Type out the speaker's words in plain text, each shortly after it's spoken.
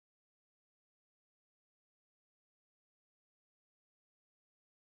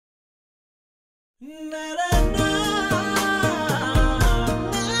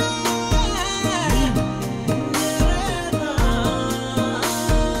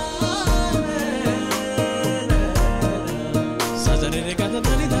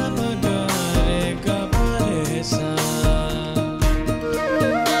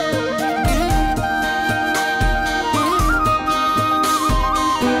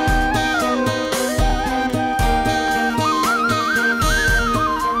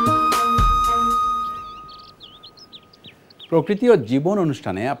প্রকৃতি ও জীবন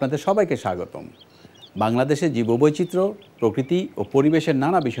অনুষ্ঠানে আপনাদের সবাইকে স্বাগতম। বাংলাদেশের জীববৈচিত্র্য, প্রকৃতি ও পরিবেশের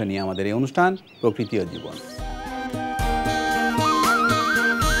নানা বিষয় নিয়ে আমাদের এই অনুষ্ঠান প্রকৃতি ও জীবন।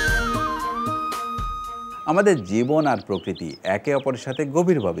 আমাদের জীবন আর প্রকৃতি একে অপরের সাথে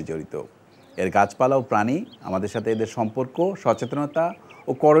গভীরভাবে জড়িত। এর গাছপালা ও প্রাণী আমাদের সাথে এদের সম্পর্ক, সচেতনতা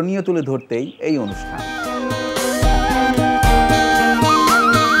ও করণীয় তুলে ধরতেই এই অনুষ্ঠান।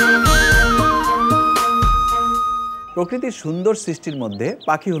 প্রকৃতির সুন্দর সৃষ্টির মধ্যে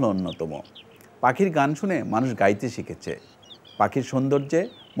পাখি হলো অন্যতম। পাখির গান শুনে মানুষ গাইতে শিখেছে। পাখির সৌন্দর্যে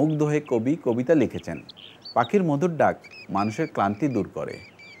মুগ্ধ হয়ে কবি কবিতা লিখেছেন। পাখির মধুর ডাক মানুষের ক্লান্তি দূর করে।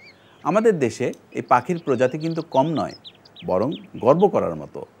 আমাদের দেশে এই পাখির প্রজাতি কিন্তু কম নয়, বরং গর্ব করার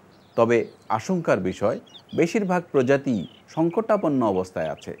মতো। তবে আশঙ্কার বিষয়, বেশিরভাগ প্রজাতি সংকটাপন্ন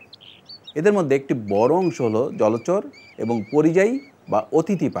অবস্থায় আছে। এদের মধ্যে একটি বড় অংশ হলো জলচর এবং পরিযায়ী বা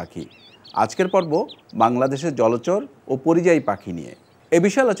অতিথি পাখি। আজকের পর্ব বাংলাদেশের জলচর ও পরিযায়ী পাখি নিয়ে। এ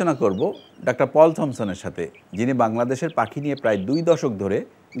বিষয়ে আলোচনা করব ডক্টর পল থমসনের সাথে, যিনি বাংলাদেশের পাখি নিয়ে প্রায় 2 দশক ধরে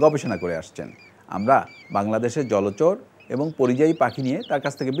গবেষণা করে আসছেন। আমরা বাংলাদেশের জলচর এবং পরিযায়ী পাখি নিয়ে তার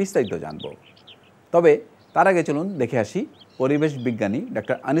কাছ থেকে বিস্তারিত জানব। তবে তার আগে চলুন দেখে আসি পরিবেশ বিজ্ঞানী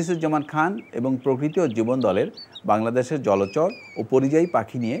ডক্টর আনিসুজ্জামান খান এবং প্রকৃতি ও জীবন দলের বাংলাদেশের জলচর ও পরিযায়ী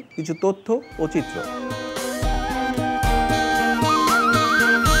পাখি নিয়ে কিছু তথ্য ও চিত্র।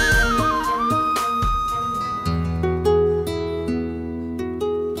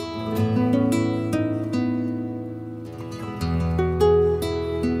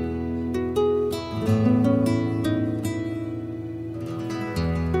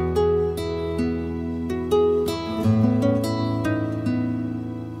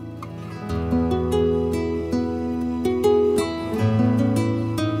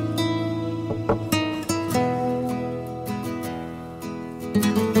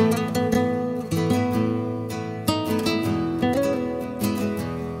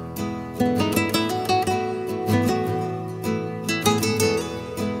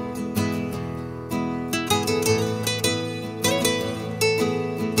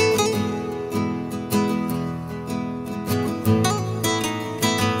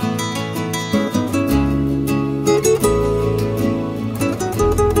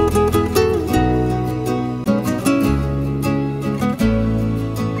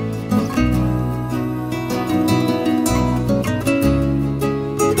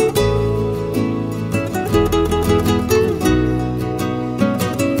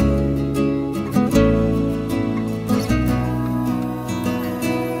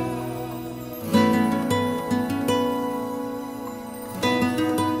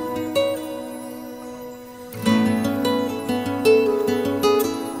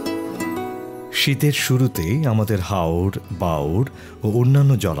 শীতের শুরুতে আমাদের হাওর, বাওর ও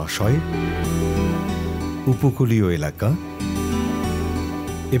অন্যান্য জলাশয়, উপকূলীয় এলাকা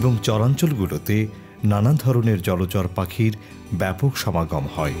এবং চরাঞ্চলগুলোতে নানা ধরনের জলচর পাখির ব্যাপক সমাগম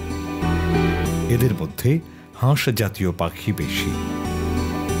হয়। এদের মধ্যে হাঁস জাতীয় পাখি বেশি।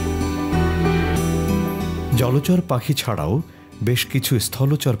 জলচর পাখি ছাড়াও বেশ কিছু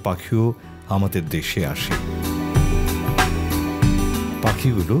স্থলচর পাখিও আমাদের দেশে আসে।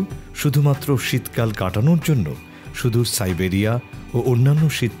 পাখিগুলো শুধুমাত্র শীতকাল কাটানোর জন্য সুদূর সাইবেরিয়া ও অন্যান্য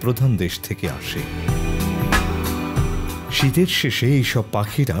শীতপ্রধান দেশ থেকে আসে। শীতের শেষে এইসব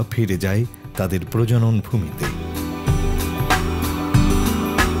পাখিরা ফিরে যায় তাদের প্রজনন ভূমিতে।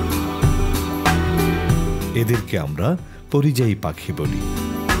 এদেরকে আমরা পরিযায়ী পাখি বলি।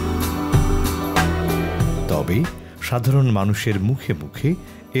 তবে সাধারণ মানুষের মুখে মুখে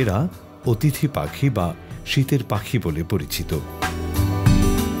এরা অতিথি পাখি বা শীতের পাখি বলে পরিচিত।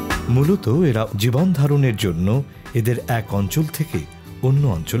 মূলত এরা জীবন ধারণের জন্য এদের এক অঞ্চল থেকে অন্য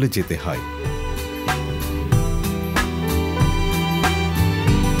অঞ্চলে যেতে হয়।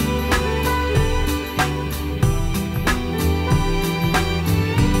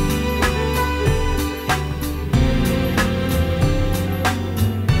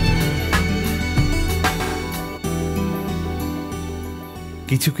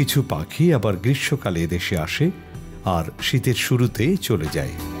 কিছু কিছু পাখি আবার গ্রীষ্মকালে এদেশে আসে আর শীতের শুরুতে চলে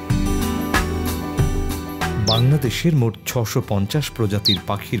যায়। বাংলাদেশের মোট 650 প্রজাতির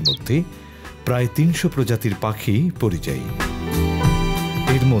পাখির মধ্যে প্রায় ৩০০ প্রজাতির পাখি পরিযায়ী।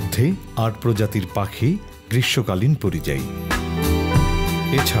 এর মধ্যে ৮ প্রজাতির পাখি গ্রীষ্মকালীন পরিযায়ী।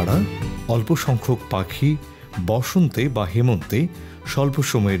 এছাড়া অল্প সংখ্যক পাখি বসন্তে বা হেমন্তে স্বল্প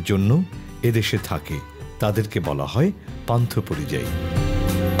সময়ের জন্য এদেশে থাকে, তাদেরকে বলা হয় পান্থ পরিযায়ী।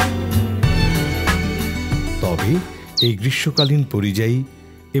 তবে এই গ্রীষ্মকালীন পরিযায়ী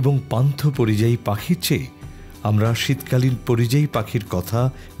এবং পান্থ পরিযায়ী পাখির চেয়ে আমরা শীতকালীন পরিযায়ী পাখির কথা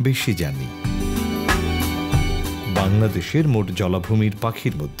বেশি জানি। বাংলাদেশের মোট জলাভূমির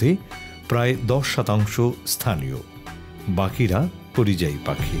পাখির মধ্যে প্রায় 10% স্থানীয়, বাকিরা পরিযায়ী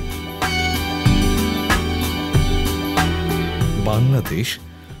পাখি। Bangladesh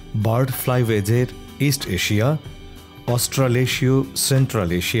bird ফ্লাইওয়েজের east Asia, অস্ট্রালেশীয়, central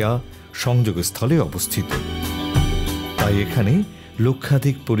Asia সংযোগস্থলে অবস্থিত। তাই এখানে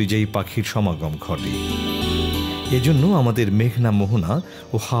লক্ষাধিক পরিযায়ী পাখির সমাগম ঘটে। এজন্য আমাদের মেঘনা, মোহনা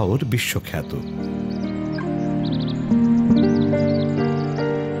ও হাওর বিশ্বখ্যাত।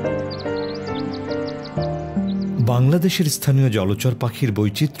 বাংলাদেশের স্থানীয় জলচর পাখির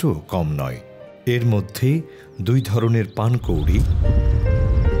বৈচিত্র্য কম নয়। এর মধ্যে 2 ধরনের পানকৌড়ি,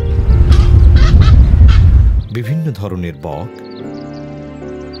 বিভিন্ন ধরনের বক,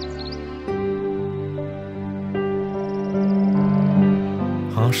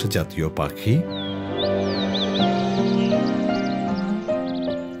 হাঁস জাতীয় পাখি,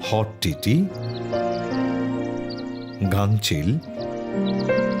 হটটিটি, গাংচিল,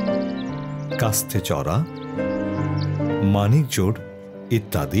 কাস্তে চড়া, মানিকজোড়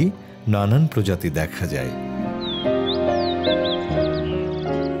ইত্যাদি নানান প্রজাতি দেখা যায়।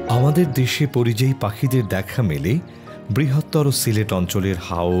 আমাদের দেশে পরিযায়ী পাখিদের দেখা মেলে বৃহত্তর সিলেট অঞ্চলের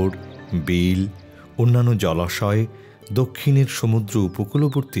হাওর, বিল, অন্যান্য জলাশয়, দক্ষিণের সমুদ্র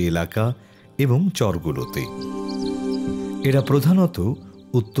উপকূলবর্তী এলাকা এবং চরগুলোতে। এরা প্রধানত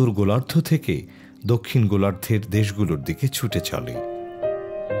উত্তর গোলার্ধ থেকে দক্ষিণ গোলার্ধের দেশগুলোর দিকে ছুটে চলে।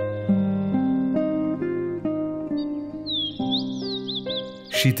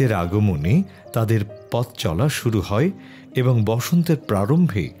 শীতের আগমনে তাদের পথ চলা শুরু হয় এবং বসন্তের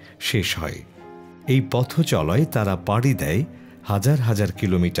প্রারম্ভে শেষ হয়। এই পথ চলায় তারা পাড়ি দেয় হাজার হাজার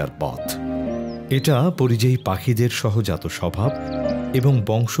কিলোমিটার পথ। এটা পরিযায়ী পাখিদের সহজাত স্বভাব এবং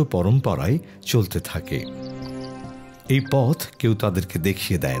বংশ পরম্পরায় চলতে থাকে। এই পথ কেউ তাদেরকে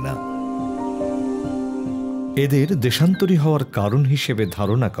দেখিয়ে দেয় না। এদের দেশান্তরী হওয়ার কারণ হিসেবে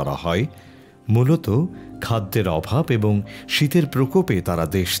ধারণা করা হয় মূলত খাদ্যের অভাব এবং শীতের প্রকোপে তারা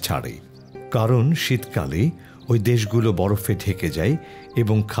দেশ ছাড়ে। কারণ শীতকালে ওই দেশগুলো বরফে ঢেকে যায়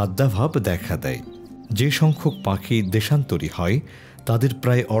এবং খাদ্যাভাব দেখা দেয়। যে সংখ্যক পাখি দেশান্তরী হয় তাদের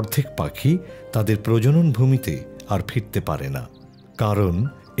প্রায় অর্ধেক পাখি তাদের প্রজনন ভূমিতে আর ফিরতে পারে না। কারণ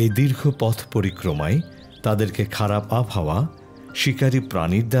এই দীর্ঘ পথ পরিক্রমায় তাদেরকে খারাপ আবহাওয়া, শিকারী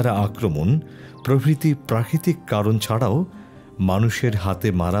প্রাণীর দ্বারা আক্রমণ প্রভৃতি প্রাকৃতিক কারণ ছাড়াও মানুষের হাতে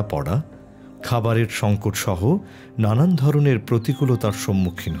মারা পড়া, খাবারের সংকট সহ নানান ধরনের প্রতিকূলতার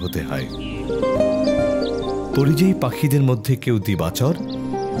সম্মুখীন হতে হয়। পরিযায়ী পাখিদের মধ্যে কেউ দিবাচর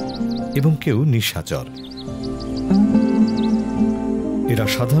এবং কেউ নিশাচর। এরা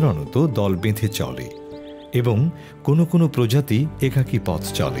সাধারণত দল বেঁধে চলে এবং কোনো কোনো প্রজাতি একাকী পথ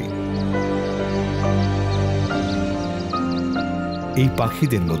চলে। এই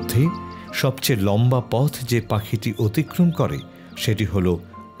পাখিদের মধ্যে সবচেয়ে লম্বা পথ যে পাখিটি অতিক্রম করে সেটি হল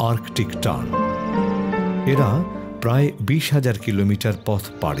আর্কটিক টার্ন। এরা প্রায় 20,000 কিলোমিটার পথ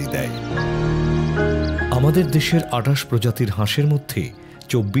পাড়ি দেয়। আমাদের দেশের 28 প্রজাতির হাঁসের মধ্যে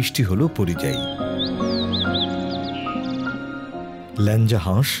 24টি হল পরিযায়ী। ল্যাঞ্জা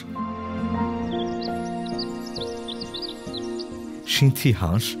হাঁস, সিঁথি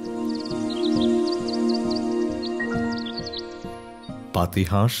হাঁস, পাতি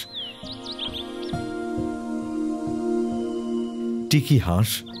হাঁস, টিকি হাঁস,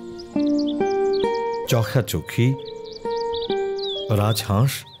 চখাচখি,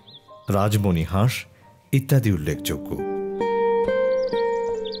 রাজহাঁস, রাজমণি হাঁস ইত্যাদি উল্লেখযোগ্য।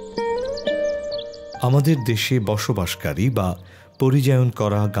 আমাদের দেশে বসবাসকারী বা পরিযায়ন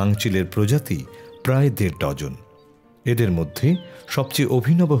করা গাংচিলের প্রজাতি প্রায় 1.5 ডজন। এদের মধ্যে সবচেয়ে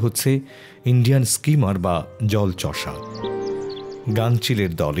অভিনব হচ্ছে ইন্ডিয়ান স্কিমার বা জলচষা।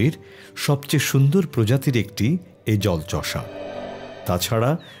 গাংচিলের দলের সবচেয়ে সুন্দর প্রজাতির একটি এই জলচষা।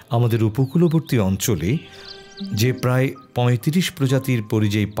 তাছাড়া আমাদের উপকূলবর্তী অঞ্চলে যে প্রায় 35 প্রজাতির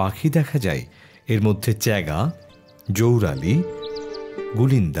পরিযায়ী পাখি দেখা যায় এর মধ্যে চ্যাগা, জৌরালি,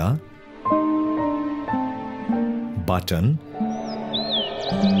 গুলিন্দা, বাটন,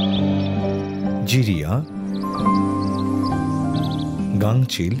 জিরিয়া,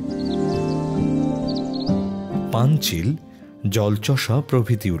 গাংচিল, পানচিল, জলচষা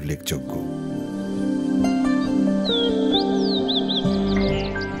প্রভৃতি উল্লেখযোগ্য।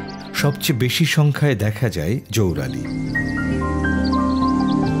 সবচেয়ে বেশি সংখ্যায় দেখা যায় জৌরালি।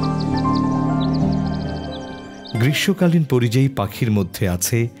 গ্রীষ্মকালীন পরিযায়ী পাখির মধ্যে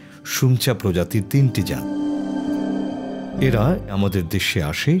আছে সুমচা প্রজাতির 3টি জাত। এরা আমাদের দেশে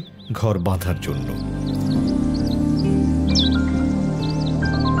আসে ঘর বাঁধার জন্য।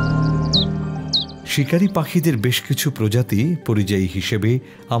 শিকারী পাখিদের বেশ কিছু প্রজাতি পরিযায়ী হিসেবে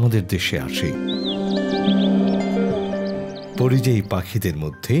আমাদের দেশে আসে। পরিযায়ী পাখিদের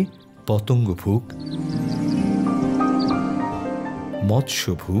মধ্যে পতঙ্গভুক,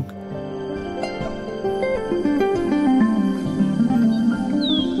 মৎস্যভুক,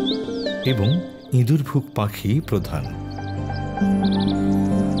 এবং ইঁদুরভুক পাখি প্রধান।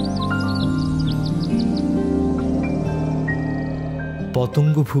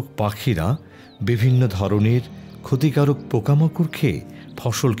 পতঙ্গভুক পাখিরা বিভিন্ন ধরনের ক্ষতিকারক পোকামাকড় খেয়ে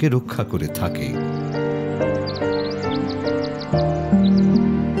ফসলকে রক্ষা করে থাকে।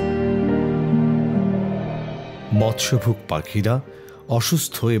 মৎস্যভুক পাখিরা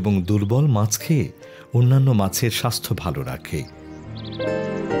অসুস্থ এবং দুর্বল মাছ খেয়ে অন্যান্য মাছের স্বাস্থ্য ভালো রাখে।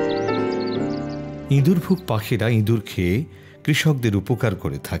 ইঁদুরভুক পাখিরা ইঁদুর খেয়ে কৃষকদের উপকার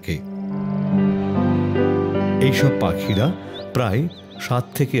করে থাকে। এইসব পাখিরা প্রায় 7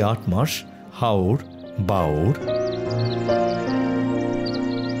 থেকে 8 মাস হাওর, বাওর,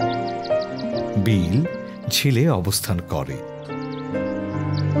 বিল, ঝিলে অবস্থান করে।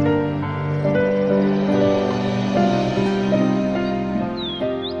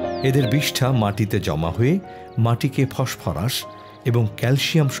 এদের বিষ্ঠা মাটিতে জমা হয়ে মাটিকে ফসফরাস এবং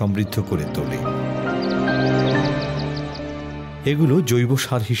ক্যালসিয়াম সমৃদ্ধ করে তোলে। এগুলো জৈব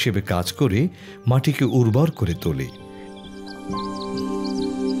সার হিসেবে কাজ করে মাটিকে উর্বর করে তোলে।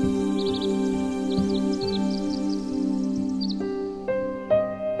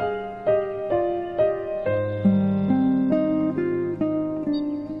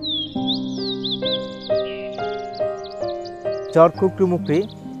 চর কুকরুমুকরি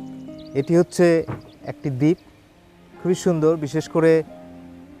এটি হচ্ছে একটি দ্বীপ, খুবই সুন্দর। বিশেষ করে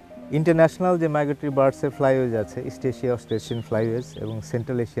ইন্টারন্যাশনাল যে মাইগ্রেটরি বার্ডসের ফ্লাইওয়েজ আছে, ইস্ট এশিয়া অস্ট্রেশিয়ান ফ্লাইওয়েজ এবং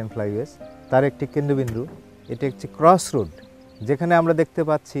সেন্ট্রাল এশিয়ান ফ্লাইওয়েজ, তার একটি কেন্দ্রবিন্দু। এটি একটি ক্রস রোড, যেখানে আমরা দেখতে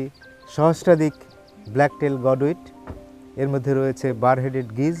পাচ্ছি সহস্রাধিক ব্ল্যাকটেল গডউইট, এর মধ্যে রয়েছে বারহেডেড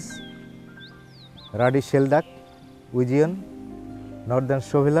গিজ, রাডি শেলডাক, উইজিয়ন, নর্দার্ন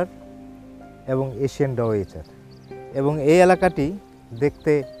শোভেলার এবং এশিয়ান ডওয়েচার। এবং এই এলাকাটি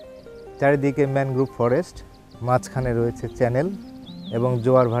দেখতে চারিদিকে ম্যানগ্রোভ ফরেস্ট, মাঝখানে রয়েছে চ্যানেল এবং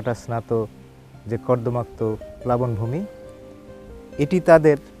জোয়ার ভাটা স্নাত যে কর্দমাক্ত প্লাবনভূমি। এটি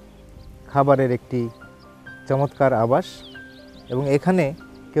তাদের খাবারের একটি চমৎকার আবাস এবং এখানে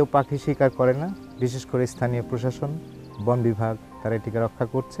কেউ পাখি শিকার করে না। বিশেষ করে স্থানীয় প্রশাসন, বন বিভাগ তারা এটিকে রক্ষা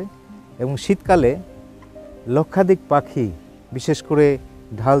করছে। এবং শীতকালে লক্ষাধিক পাখি, বিশেষ করে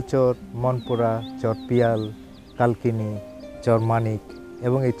ঢালচর, মনপুরা, চর পিয়াল, কালকিনি, চর মানিক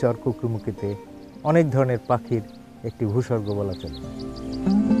এবং এই চর কুকরুমুকিতে অনেক ধরনের পাখির একটি ভূস্বর্গ বলা চলে।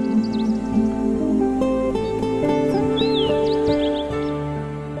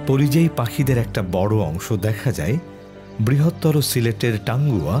 পরিযায়ী পাখিদের একটা বড় অংশ দেখা যায় বৃহত্তর সিলেটের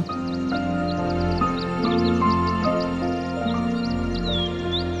টাঙ্গুয়া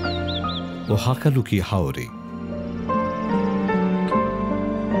ও হাকালুকি হাওরে।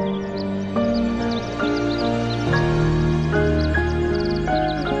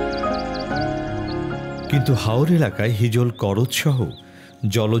 কিন্তু হাওর এলাকায় হিজল, করদ সহ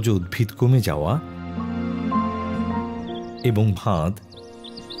জলজ উদ্ভিদ কমে যাওয়া এবং ভাঁদ,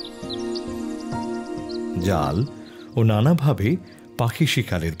 জাল ও নানাভাবে পাখি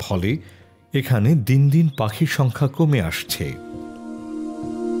শিকারের ফলে এখানে দিন দিন পাখির সংখ্যা কমে আসছে।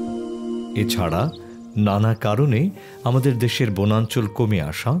 এছাড়া নানা কারণে আমাদের দেশের বনাঞ্চল কমে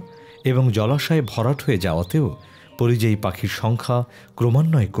আসা এবং জলাশয়ে ভরাট হয়ে যাওয়াতেও পরিযায়ী পাখির সংখ্যা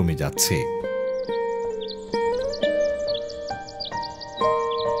ক্রমান্বয়ে কমে যাচ্ছে।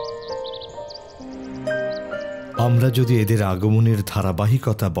 আমরা যদি এদের আগমনের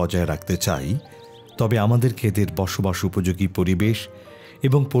ধারাবাহিকতা বজায় রাখতে চাই, তবে আমাদেরকে এদের বসবাস উপযোগী পরিবেশ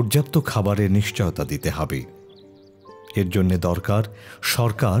এবং পর্যাপ্ত খাবারের নিশ্চয়তা দিতে হবে। এর জন্য দরকার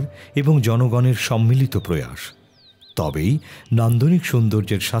সরকার এবং জনগণের সম্মিলিত প্রয়াস। তবেই নান্দনিক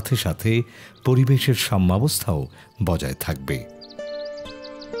সৌন্দর্যের সাথে সাথে পরিবেশের সাম্যাবস্থাও বজায় থাকবে।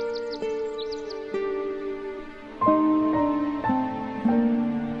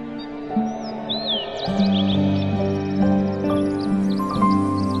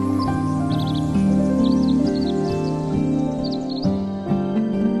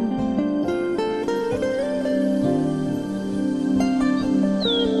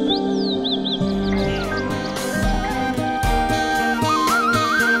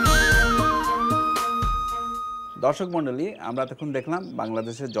 দর্শক মণ্ডলী, আমরা তখন দেখলাম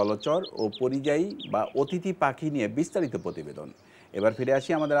বাংলাদেশের জলচর ও পরিযায়ী বা অতিথি পাখি নিয়ে বিস্তারিত প্রতিবেদন। এবার ফিরে আসি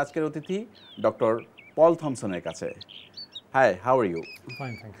আমাদের আজকের অতিথি ডক্টর পল থমসনের কাছে। High, how are you?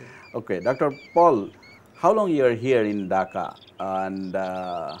 Fine, thank you. Okay, Dr. Paul, how long you are here in Dhaka, and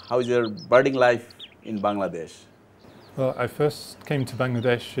how is your birding life in Bangladesh? Well, I first came to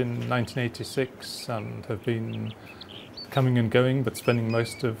Bangladesh in 1986 and have been coming and going, but spending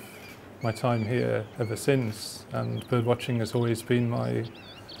most of my time here ever since. And bird watching has always been my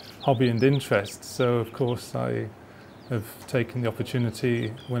hobby and interest. So, of course, I have taken the opportunity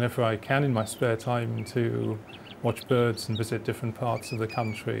whenever I can in my spare time to watch birds and visit different parts of the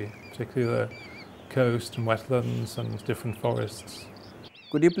country, particularly the coast and wetlands and different forests.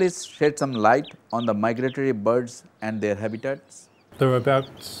 Could you please shed some light on the migratory birds and their habitats? There are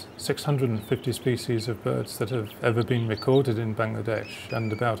about 650 species of birds that have ever been recorded in Bangladesh, and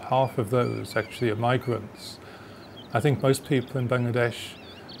about half of those actually are migrants. I think most people in Bangladesh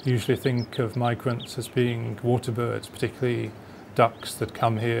usually think of migrants as being water birds, particularly ducks that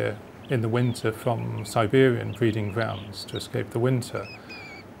come here in the winter from Siberian breeding grounds to escape the winter.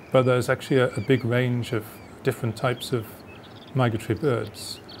 But there's actually a big range of different types of migratory birds.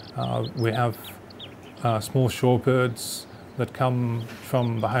 We have small shorebirds that come from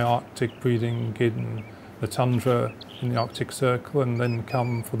the high Arctic breeding in the tundra in the Arctic Circle and then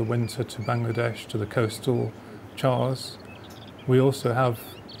come for the winter to Bangladesh, to the coastal chars. We also have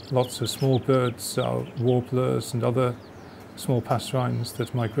lots of small birds, warblers and other small passerines that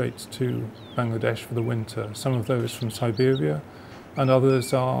migrate to Bangladesh for the winter. Some of those from Siberia and others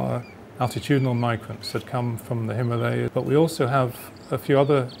are altitudinal migrants that come from the Himalayas. But we also have a few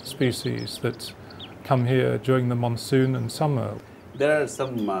other species that come here during the monsoon and summer. There are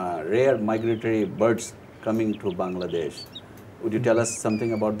some rare migratory birds coming to Bangladesh. Would you tell us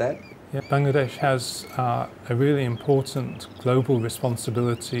something about that? Yeah, Bangladesh has a really important global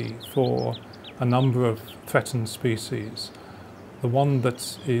responsibility for a number of threatened species. The one that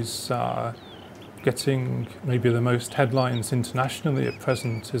is getting maybe the most headlines internationally at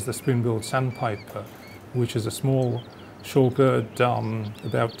present is the spoon-billed sandpiper, which is a small shorebird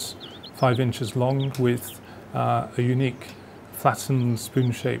about 5 inches long with a unique flattened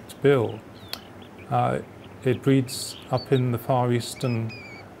spoon-shaped bill. It breeds up in the Far Eastern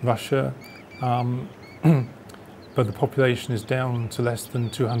Russia, but the population is down to less than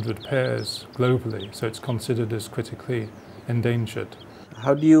 200 pairs globally, so it's considered as critically endangered.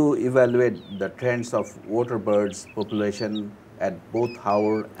 How do you evaluate the trends of water birds population at both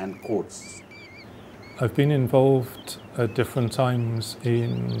Howrah and Coates? I've been involved at different times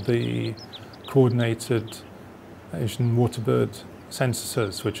in the coordinated Asian waterbird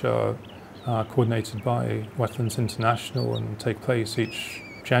censuses, which are coordinated by Wetlands International and take place each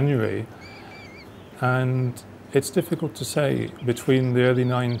January. And it's difficult to say between the early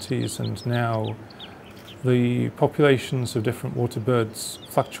 90s and now. The populations of different water birds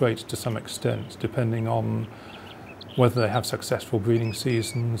fluctuate to some extent depending on whether they have successful breeding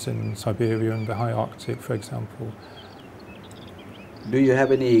seasons in Siberia and the high Arctic, for example. Do you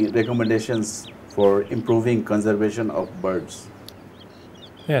have any recommendations for improving conservation of birds?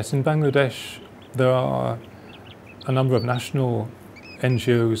 Yes, in Bangladesh there are a number of national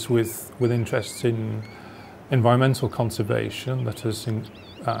NGOs with interests in environmental conservation that has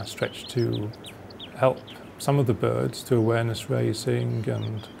stretched to help some of the birds through awareness raising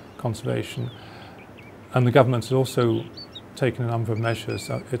and conservation. And the government has also taken a number of measures.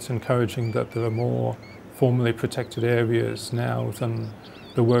 It's encouraging that there are more formally protected areas now than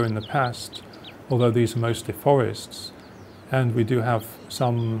there were in the past, although these are mostly forests. And we do have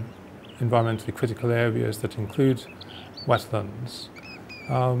some environmentally critical areas that include wetlands.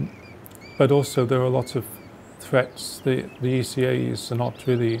 But also there are a lot of threats. The ECAs are not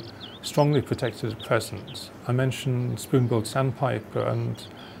really strongly protected at present. I mentioned spoon-billed sandpiper and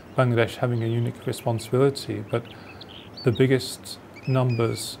Bangladesh having a unique responsibility, but the biggest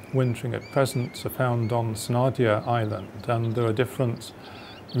numbers wintering at present are found on Sanadia Island, and there are different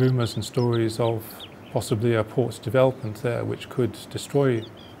rumours and stories of possibly a port development there which could destroy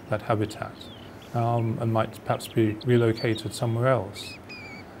that habitat and might perhaps be relocated somewhere else.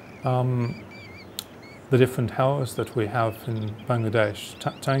 The different howrahs that we have in Bangladesh,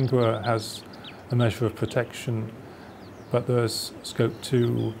 Tangara has a measure of protection, but there's scope to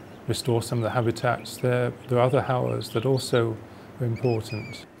restore some of the habitats there. There are other howrahs that also are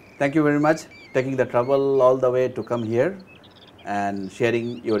important. Thank you very much taking the trouble all the way to come here and sharing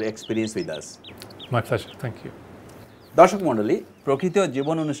your experience with us. My pleasure, thank you. দর্শক মণ্ডলী, প্রকৃতি ও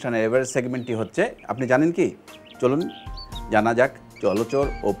জীবন অনুষ্ঠানের এবারের সেগমেন্টটি হচ্ছে আপনি জানেন কি? চলুন জানা যাক জলচর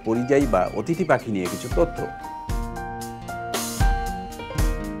ও পরিযায়ী বা অতিথি পাখি নিয়ে কিছু তথ্য।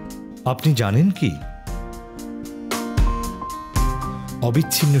 আপনি জানেন কি,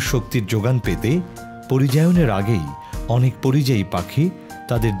 অবিচ্ছিন্ন শক্তির যোগান পেতে পরিযায়নের আগেই অনেক পরিযায়ী পাখি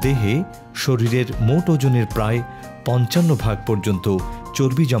তাদের দেহে শরীরের মোট ওজনের প্রায় ৫৫% পর্যন্ত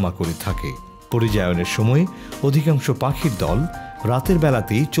চর্বি জমা করে থাকে। পরিযায়নের সময় অধিকাংশ পাখির দল রাতের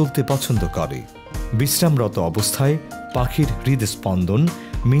বেলাতেই চলতে পছন্দ করে। বিশ্রামরত অবস্থায় পাখির হৃদস্পন্দন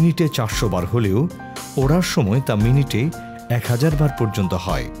মিনিটে ৪০০ বার হলেও ওড়ার সময় তা মিনিটে ১০০০ বার পর্যন্ত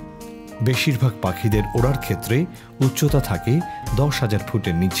হয়। বেশিরভাগ পাখিদের ওড়ার ক্ষেত্রে উচ্চতা থাকে ১০,০০০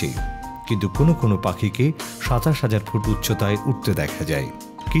 ফুটের নিচে, কিন্তু কোনো কোনো পাখিকে ২৭,০০০ ফুট উচ্চতায় উঠতে দেখা যায়।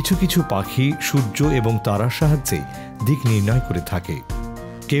 কিছু কিছু পাখি সূর্য এবং তারার সাহায্যে দিক নির্ণয় করে থাকে।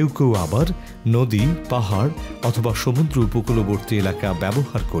 কেউ কেউ আবার নদী, পাহাড় অথবা সমুদ্র উপকূলবর্তী এলাকা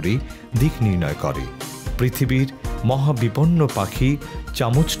ব্যবহার করে দিক নির্ণয় করে। পৃথিবীর মহাবিপন্ন পাখি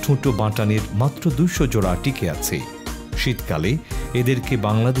চামচ ঠুঁটো বাঁটানের মাত্র ২০০ জোড়া টিকে আছে। শীতকালে এদেরকে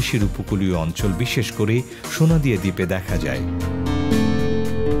বাংলাদেশের উপকূলীয় অঞ্চল, বিশেষ করে সোনাদিয়া দ্বীপে দেখা যায়।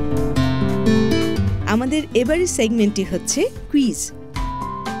 আমাদের এবারের সেগমেন্টটি হচ্ছে কুইজ।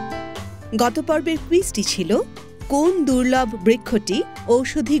 গত পর্বের কুইজটি ছিল কোন দুর্লভ বৃক্ষটি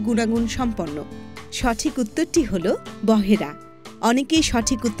ঔষধি গুণাগুণ সম্পন্ন। সঠিক উত্তরটি হল বহেরা। অনেকেই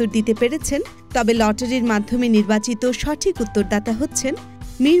সঠিক উত্তর দিতে পেরেছেন, তবে লটারির মাধ্যমে নির্বাচিত সঠিক উত্তরদাতা হচ্ছেন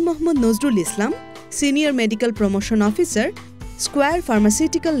Mir Mohammad Nazrul Islam, senior medical promotion officer, square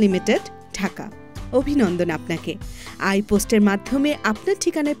pharmaceutical limited, Dhaka. অভিনন্দন আপনাকে। আইপোস্টের মাধ্যমে আপনার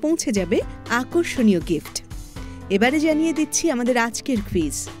ঠিকানায় পৌঁছে যাবে আকর্ষণীয় গিফট। এবারে জানিয়ে দিচ্ছি আমাদের আজকের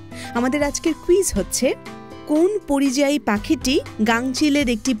কুইজ। আমাদের আজকের কুইজ হচ্ছে কোন পরিযায়ী পাখিটি গাংচিলের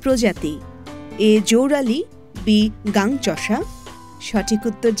একটি প্রজাতি? এ জৌরালি, বি গাংচষা। সঠিক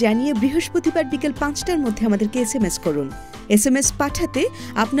উত্তর জানিয়ে বৃহস্পতিবার বিকেল ৫টার মধ্যে আমাদেরকে SMS করুন। SMS পাঠাতে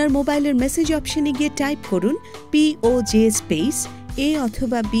আপনার মোবাইলের মেসেজ অপশনে গিয়ে টাইপ করুন POJ স্পেস A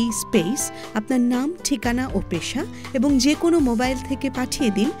অথবা B স্পেস আপনার নাম, ঠিকানা ও পেশা, এবং যে কোনো মোবাইল থেকে পাঠিয়ে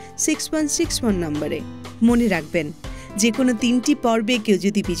দিন 6161 নম্বরে। মনে রাখবেন, যে কোনো ৩টি পর্বে কেউ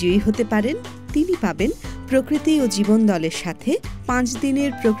যদি বিজয়ী হতে পারেন, তিনি পাবেন প্রকৃতি ও জীবন দলের সাথে ৫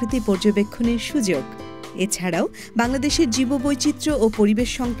 দিনের প্রকৃতি পর্যবেক্ষণের সুযোগ। এছাড়াও বাংলাদেশের জীববৈচিত্র্য ও পরিবেশ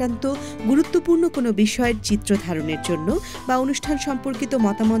সংক্রান্ত গুরুত্বপূর্ণ কোনো বিষয়ের চিত্র ধারণের জন্য বা অনুষ্ঠান সম্পর্কিত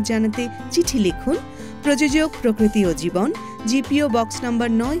মতামত জানাতে চিঠি লিখুন। প্রযোজক প্রকৃতি ও জীবন, GPO বক্স নম্বর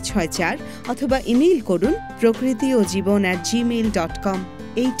 ৯৬৪, অথবা ইমেইল করুন prokritiojibon@gmail.com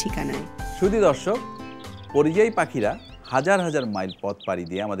এই ঠিকানায়। শুধু দর্শক, পরিযায়ী পাখিরা হাজার হাজার মাইল পথ পাড়ি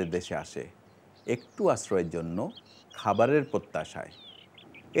দিয়ে আমাদের দেশে আসে একটু আশ্রয়ের জন্য, খাবারের প্রত্যাশায়।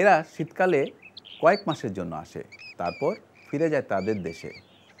 এরা শীতকালে কয়েক মাসের জন্য আসে, তারপর ফিরে যায় তাদের দেশে।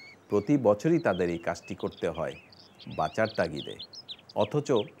 প্রতি বছরই তাদের এই কাজটি করতে হয় বাঁচার তাগিদে, অথচ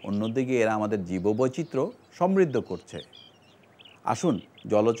অন্যদিকে এরা আমাদের জীববৈচিত্র্য সমৃদ্ধ করছে। আসুন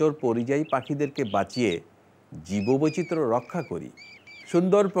জলচর পরিযায়ী পাখিদেরকে বাঁচিয়ে জীববৈচিত্র্য রক্ষা করি,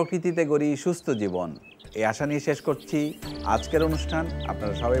 সুন্দর প্রকৃতিতে গড়ি সুস্থ জীবন। এই আশা নিয়ে শেষ করছি আজকের অনুষ্ঠান।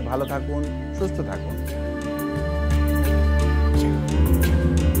 আপনারা সবাই ভালো থাকুন, সুস্থ থাকুন।